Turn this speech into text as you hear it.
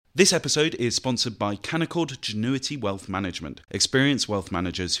This episode is sponsored by Canaccord Genuity Wealth Management, experienced wealth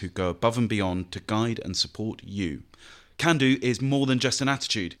managers who go above and beyond to guide and support you. Can do is more than just an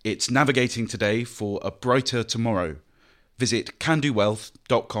attitude. It's navigating today for a brighter tomorrow. Visit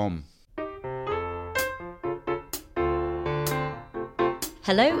candowealth.com.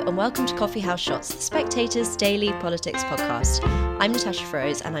 Hello and welcome to Coffee House Shots, the Spectator's daily politics podcast. I'm Natasha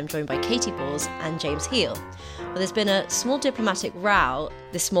Feroze and I'm joined by Katy and James Heale. Well, there's been a small diplomatic row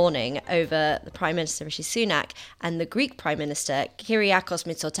this morning over the Prime Minister Rishi Sunak and the Greek Prime Minister Kyriakos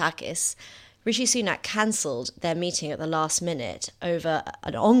Mitsotakis. Rishi Sunak cancelled their meeting at the last minute over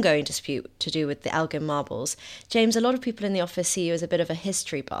an ongoing dispute to do with the Elgin Marbles. James, a lot of people in the office see you as a bit of a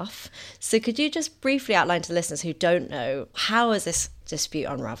history buff. So could you just briefly outline to the listeners who don't know, how has this dispute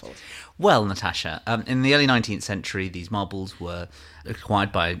unravelled? Well, Natasha, in the early 19th century, these marbles were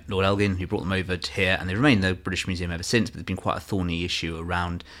acquired by Lord Elgin, who brought them over to here, and they've remained in the British Museum ever since, but there's been quite a thorny issue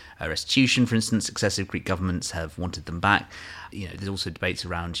around restitution, for instance. Successive Greek governments have wanted them back. There's also debates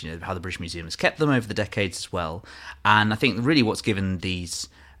around, how the British Museum has kept them over the decades as well. And I think really what's given these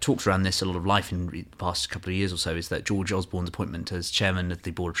talks around this a lot of life in the past couple of years or so is that George Osborne's appointment as chairman of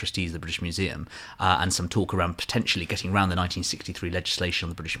the Board of Trustees of the British Museum and some talk around potentially getting around the 1963 legislation on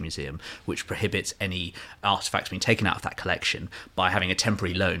the British Museum, which prohibits any artefacts being taken out of that collection by having a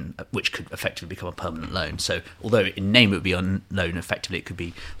temporary loan, which could effectively become a permanent loan. So although in name it would be a loan, effectively it could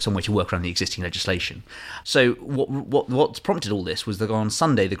be some way to work around the existing legislation. So what's prompted all this was that on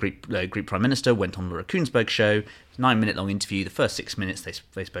Sunday the Greek Prime Minister went on Laura Kuenssberg's show. 9-minute long interview. The first 6 minutes they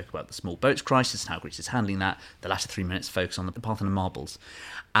spoke about the small boats crisis and how Greece is handling that. The latter 3 minutes focused on the Parthenon Marbles.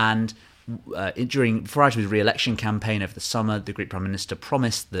 And prior to his re-election campaign over the summer, the Greek Prime Minister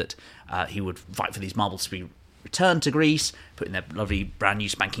promised that he would fight for these marbles to be returned to Greece, put in their lovely brand new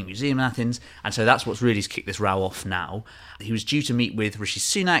spanking museum in Athens, and so that's what's really kicked this row off now. He was due to meet with Rishi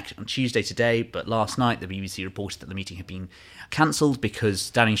Sunak on Tuesday today, but last night the BBC reported that the meeting had been cancelled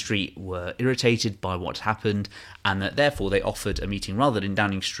because Downing Street were irritated by what happened, and that therefore they offered a meeting rather than in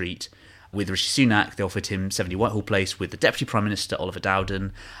Downing Street with Rishi Sunak. They offered him 70 Whitehall Place with the Deputy Prime Minister, Oliver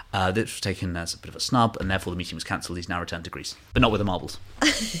Dowden. This was taken as a bit of a snub, and therefore the meeting was cancelled. He's now returned to Greece, but not with the marbles.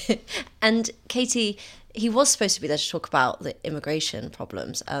 And Katy, he was supposed to be there to talk about the immigration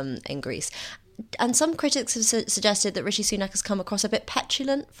problems in Greece. And some critics have suggested that Rishi Sunak has come across a bit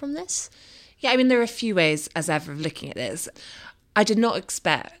petulant from this. Yeah, I mean, there are a few ways, as ever, of looking at this. I did not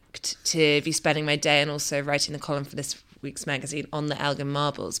expect to be spending my day and also writing the column for this week's magazine on the Elgin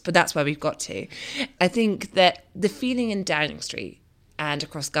Marbles, but that's where we've got to. I think that the feeling in Downing Street and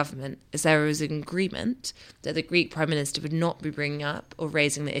across government is there was an agreement that the Greek Prime Minister would not be bringing up or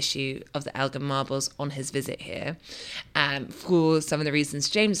raising the issue of the Elgin Marbles on his visit here. For some of the reasons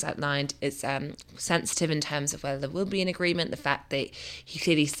James outlined, it's sensitive in terms of whether there will be an agreement, the fact that he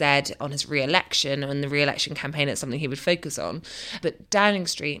clearly said on his re-election, on the re-election campaign, it's something he would focus on. But Downing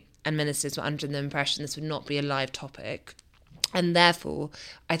Street and ministers were under the impression this would not be a live topic. And therefore,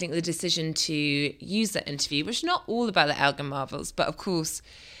 I think the decision to use that interview, which is not all about the Elgin Marbles, but of course,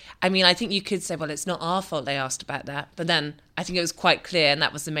 I mean, I think you could say, well, it's not our fault they asked about that. But then I think it was quite clear, and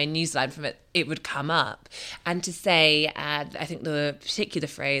that was the main newsline from it, it would come up. And to say, I think the particular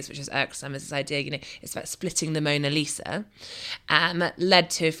phrase, which is irksome, is this idea, it's about splitting the Mona Lisa, led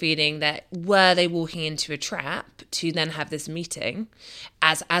to a feeling that were they walking into a trap to then have this meeting,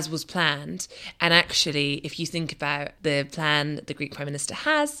 as was planned. And actually, if you think about the plan that the Greek Prime Minister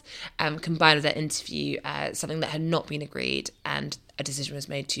has, combined with that interview, something that had not been agreed, and a decision was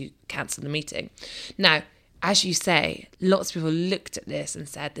made to cancel the meeting. Now, as you say, lots of people looked at this and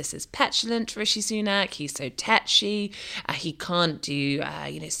said, this is petulant, Rishi Sunak, he's so tetchy, he can't do,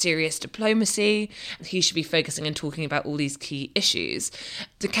 serious diplomacy, he should be focusing and talking about all these key issues.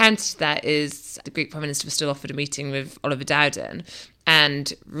 The counter to that is the Greek Prime Minister was still offered a meeting with Oliver Dowden,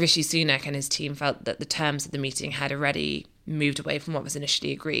 and Rishi Sunak and his team felt that the terms of the meeting had already moved away from what was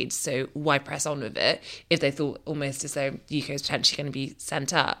initially agreed, so why press on with it if they thought almost as though the UK was potentially going to be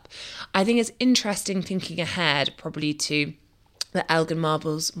sent up? I think it's interesting thinking ahead probably to the Elgin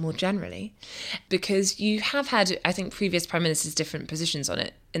Marbles more generally, because you have had, I think, previous Prime Ministers different positions on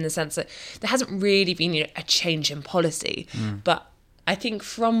it, in the sense that there hasn't really been a change in policy, but I think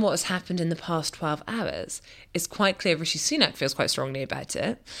from what has happened in the past 12 hours, it's quite clear Rishi Sunak feels quite strongly about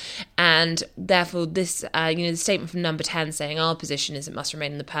it. And therefore this, the statement from No.10 saying our position is it must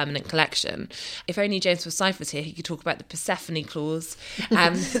remain in the permanent collection. If only James Forsyth was here, he could talk about the Persephone clause,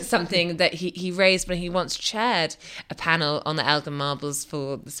 something that he raised when he once chaired a panel on the Elgin Marbles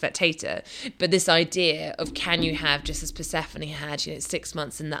for The Spectator. But this idea of can you have, just as Persephone had, 6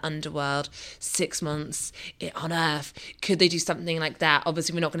 months in the underworld, 6 months on Earth, could they do something like that.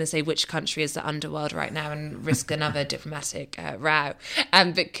 Obviously, we're not going to say which country is the underworld right now and risk another diplomatic row.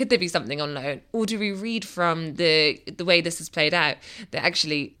 But could there be something on loan? Or do we read from the way this has played out that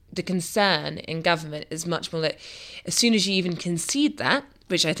actually the concern in government is much more that as soon as you even concede that,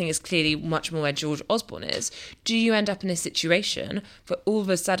 which I think is clearly much more where George Osborne is, do you end up in a situation where all of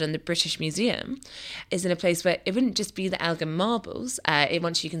a sudden the British Museum is in a place where it wouldn't just be the Elgin Marbles,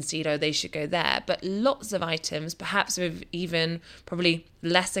 once you concede, oh, they should go there, but lots of items, perhaps with even probably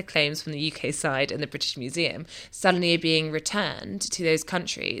lesser claims from the UK side in the British Museum, suddenly are being returned to those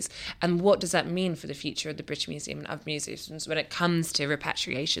countries. And what does that mean for the future of the British Museum and other museums when it comes to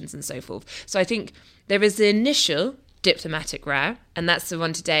repatriations and so forth? So I think there is the initial diplomatic row, and that's the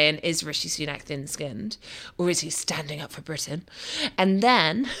one today. And is Rishi Sunak thin-skinned, or is he standing up for Britain? And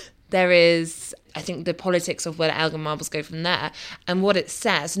then there is, I think, the politics of where the Elgin Marbles go from there, and what it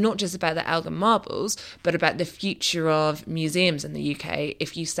says, not just about the Elgin Marbles, but about the future of museums in the UK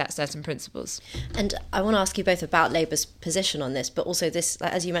if you set certain principles. And I want to ask you both about Labour's position on this, but also this,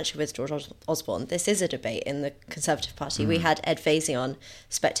 as you mentioned with George Osborne, this is a debate in the Conservative Party. We had Ed Vaizey on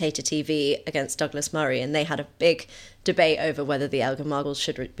Spectator TV against Douglas Murray, and they had a big debate over whether the Elgin Marbles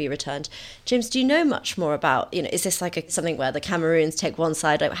should be returned. James, do you know much more about, is this like something where the Cameroons take one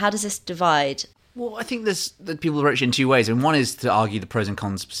side? Like, how does this divide? Well, I think that people approach it in two ways. And one is to argue the pros and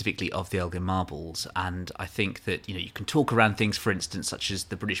cons specifically of the Elgin Marbles. And I think that, you can talk around things, for instance, such as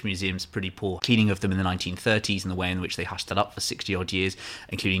the British Museum's pretty poor cleaning of them in the 1930s and the way in which they hushed that up for 60-odd years,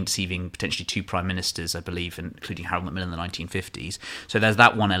 including deceiving potentially 2 prime ministers, I believe, including Harold Macmillan in the 1950s. So there's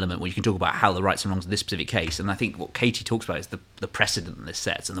that one element where you can talk about how the rights and wrongs of this specific case. And I think what Katy talks about is the precedent this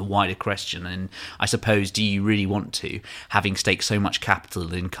sets and the wider question. And I suppose, do you really want to, having staked so much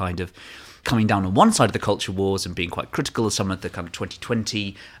capital in kind of coming down on one side of the culture wars and being quite critical of some of the kind of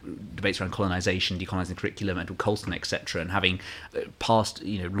 2020 debates around colonisation, decolonising curriculum, Edward Colston, etc., and having passed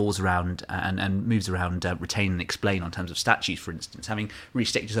laws around and moves around retain and explain on terms of statutes, for instance, having really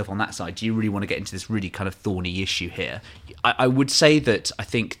staked yourself on that side, do you really want to get into this really kind of thorny issue here? I would say that I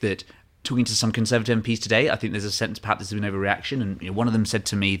think that talking to some Conservative MPs today, I think there's a sense perhaps there's been an overreaction, and one of them said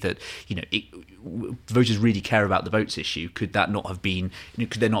to me that voters really care about the votes issue. Could that not have been?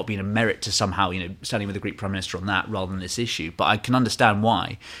 Could there not have been a merit to somehow standing with the Greek Prime Minister on that rather than this issue? But I can understand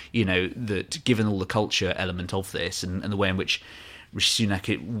why. That given all the culture element of this and the way in which Rishi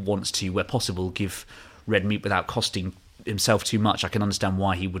Sunak wants to, where possible, give red meat without costing himself too much, I can understand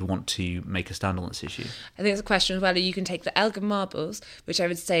why he would want to make a stand on this issue. I think it's a question of whether you can take the Elgin Marbles, which I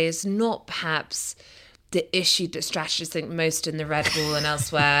would say is not perhaps the issue that strategists think most in the Red Wall and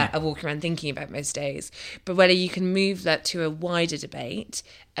elsewhere are walking around thinking about most days, but whether you can move that to a wider debate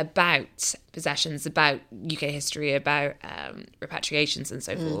about possessions, about UK history, about repatriations and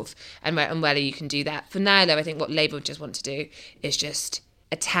so forth, and whether you can do that. For now, though, I think what Labour just want to do is just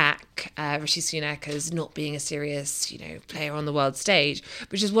attack Rishi Sunak as not being a serious, player on the world stage,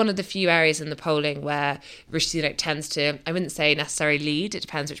 which is one of the few areas in the polling where Rishi Sunak tends to, I wouldn't say necessarily lead, it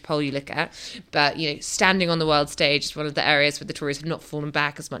depends which poll you look at, but, standing on the world stage is one of the areas where the Tories have not fallen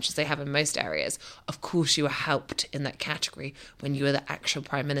back as much as they have in most areas. Of course, you were helped in that category when you were the actual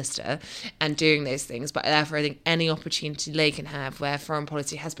Prime Minister and doing those things, but therefore I think any opportunity they can have where foreign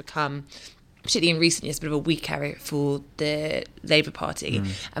policy has become, particularly in recent years, a bit of a weak area for the Labour Party,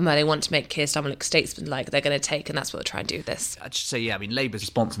 and where they want to make Keir Starmer look statesman-like, they're going to take, and that's what they're trying to do with this. I'd just say, Labour's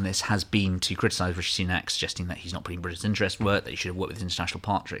response on this has been to criticise Rishi Sunak, suggesting that he's not putting British interest work, that he should have worked with international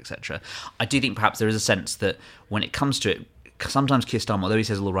partners, etc. I do think perhaps there is a sense that when it comes to it, sometimes Keir Starmer, although he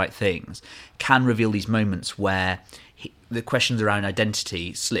says all the right things, can reveal these moments where the questions around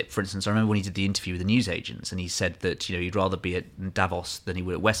identity slip. For instance, I remember when he did the interview with the newsagents and he said that he'd rather be at Davos than he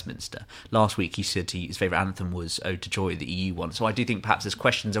would at Westminster. Last week he said his favourite anthem was Ode to Joy, the EU one. So I do think perhaps there's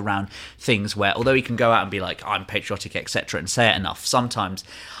questions around things where, although he can go out and be like, I'm patriotic, etc., and say it enough, sometimes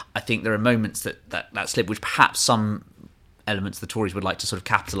I think there are moments that slip, which perhaps some elements the Tories would like to sort of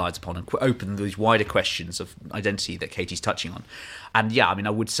capitalise upon and open these wider questions of identity that Katy's touching on. And I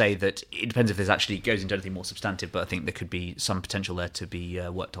would say that it depends if this actually goes into anything more substantive, but I think there could be some potential there to be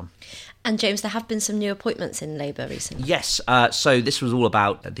worked on. And James, there have been some new appointments in Labour recently. Yes, so this was all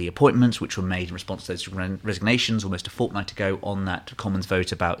about the appointments which were made in response to those resignations almost a fortnight ago on that Commons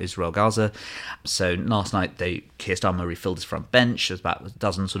vote about Israel-Gaza. So last night, Keir Starmer refilled his front bench. There's about a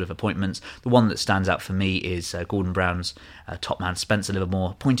dozen sort of appointments. The one that stands out for me is Gordon Brown's top man, Spencer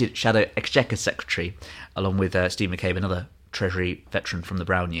Livermore, appointed Shadow Exchequer Secretary, along with Steve McCabe, another Treasury veteran from the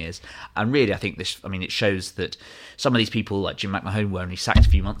Brown years. And really, I think it shows that some of these people, like Jim McMahon, were only sacked a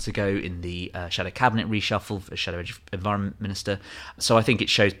few months ago in the Shadow Cabinet reshuffle for Shadow Environment Minister. So I think it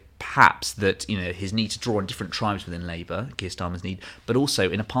shows perhaps that, his need to draw on different tribes within Labour, Keir Starmer's need, but also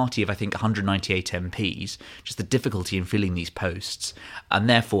in a party of, I think, 198 MPs, just the difficulty in filling these posts, and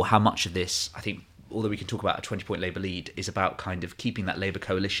therefore how much of this, I think, although we can talk about a 20-point Labour lead, is about kind of keeping that Labour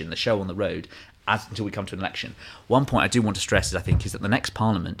coalition, the show on the road, until we come to an election. One point I do want to stress, is that the next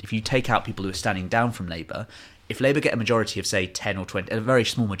Parliament, if you take out people who are standing down from Labour, if Labour get a majority of, say, 10 or 20, a very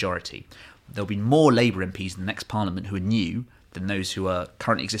small majority, there'll be more Labour MPs in the next Parliament who are new than those who are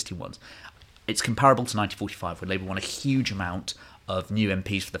currently existing ones. It's comparable to 1945, when Labour won a huge amount of new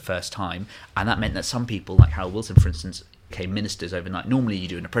MPs for the first time, and that meant that some people, like Harold Wilson, for instance, became ministers overnight. Normally you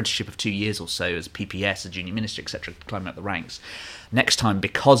do an apprenticeship of 2 years or so as PPS, a junior minister, etc., climbing up the ranks. Next time,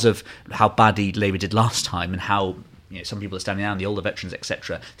 because of how badly Labour did last time and how some people are standing down, the older veterans,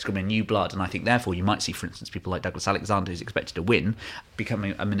 etc., there's going to be a new blood, and I think therefore you might see, for instance, people like Douglas Alexander, who's expected to win,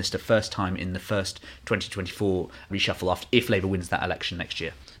 becoming a minister first time in the first 2024 reshuffle if Labour wins that election next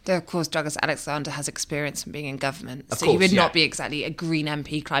year. Though, of course, Douglas Alexander has experience from being in government, of so course, he would not be exactly a Green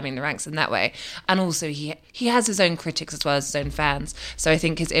MP climbing the ranks in that way. And also, he has his own critics as well as his own fans, so I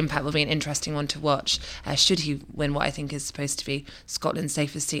think his impact will be an interesting one to watch, should he win what I think is supposed to be Scotland's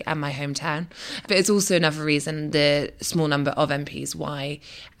safest seat and my hometown. But it's also another reason, the small number of MPs, why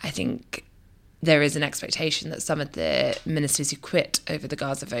I think there is an expectation that some of the ministers who quit over the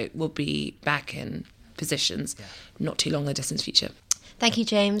Gaza vote will be back in positions not too long in the distant future. Thank you,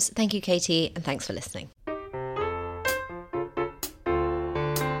 James. Thank you, Katy. And thanks for listening.